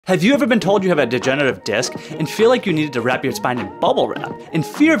Have you ever been told you have a degenerative disc and feel like you needed to wrap your spine in bubble wrap in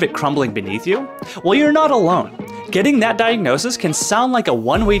fear of it crumbling beneath you? Well, you're not alone. Getting that diagnosis can sound like a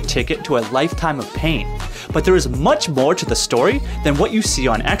one-way ticket to a lifetime of pain, but there is much more to the story than what you see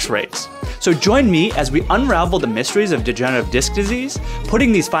on x-rays. So join me as we unravel the mysteries of degenerative disc disease,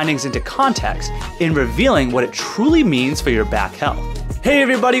 putting these findings into context and revealing what it truly means for your back health. Hey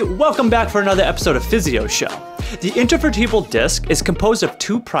everybody, welcome back for another episode of PhysioShow. The intervertebral disc is composed of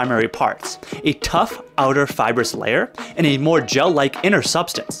two primary parts, a tough outer fibrous layer and a more gel-like inner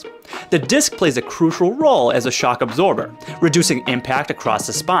substance. The disc plays a crucial role as a shock absorber, reducing impact across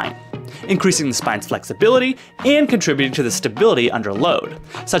the spine, increasing the spine's flexibility and contributing to the stability under load,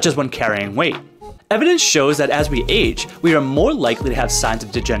 such as when carrying weight. Evidence shows that as we age, we are more likely to have signs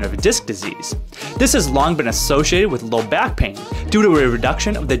of degenerative disc disease. This has long been associated with low back pain due to a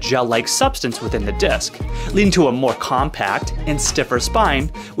reduction of the gel-like substance within the disc, leading to a more compact and stiffer spine,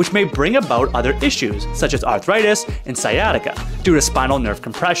 which may bring about other issues such as arthritis and sciatica due to spinal nerve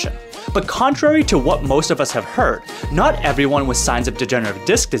compression. But contrary to what most of us have heard, not everyone with signs of degenerative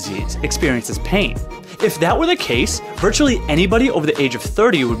disc disease experiences pain. If that were the case, virtually anybody over the age of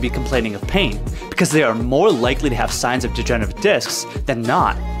 30 would be complaining of pain, because they are more likely to have signs of degenerative discs than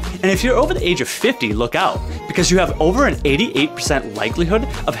not. And if you're over the age of 50, look out, because you have over an 88% likelihood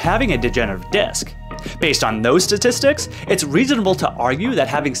of having a degenerative disc. Based on those statistics, it's reasonable to argue that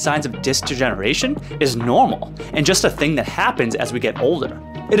having signs of disc degeneration is normal, and just a thing that happens as we get older.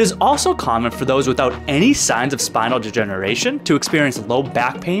 It is also common for those without any signs of spinal degeneration to experience low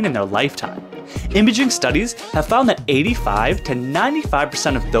back pain in their lifetime. Imaging studies have found that 85 to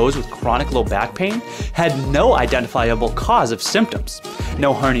 95% of those with chronic low back pain had no identifiable cause of symptoms.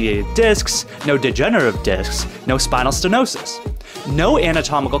 No herniated discs, no degenerative discs, no spinal stenosis. No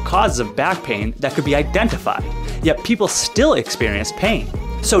anatomical causes of back pain that could be identified, yet people still experience pain.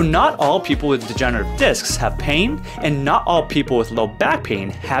 So not all people with degenerative discs have pain, and not all people with low back pain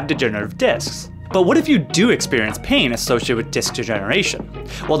have degenerative discs. But what if you do experience pain associated with disc degeneration?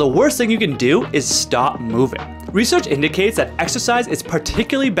 Well, the worst thing you can do is stop moving. Research indicates that exercise is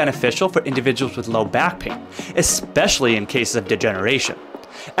particularly beneficial for individuals with low back pain, especially in cases of degeneration.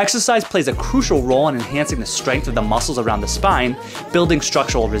 Exercise plays a crucial role in enhancing the strength of the muscles around the spine, building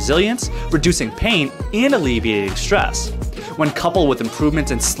structural resilience, reducing pain, and alleviating stress. When coupled with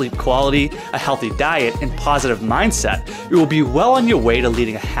improvements in sleep quality, a healthy diet, and positive mindset, you will be well on your way to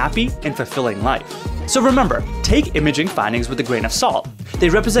leading a happy and fulfilling life. So remember, take imaging findings with a grain of salt. They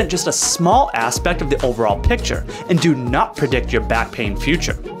represent just a small aspect of the overall picture and do not predict your back pain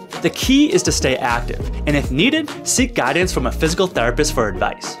future. The key is to stay active, and if needed, seek guidance from a physical therapist for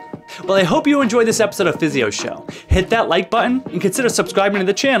advice. Well, I hope you enjoyed this episode of PhysioShow. Hit that like button and consider subscribing to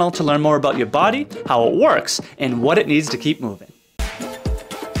the channel to learn more about your body, how it works, and what it needs to keep moving.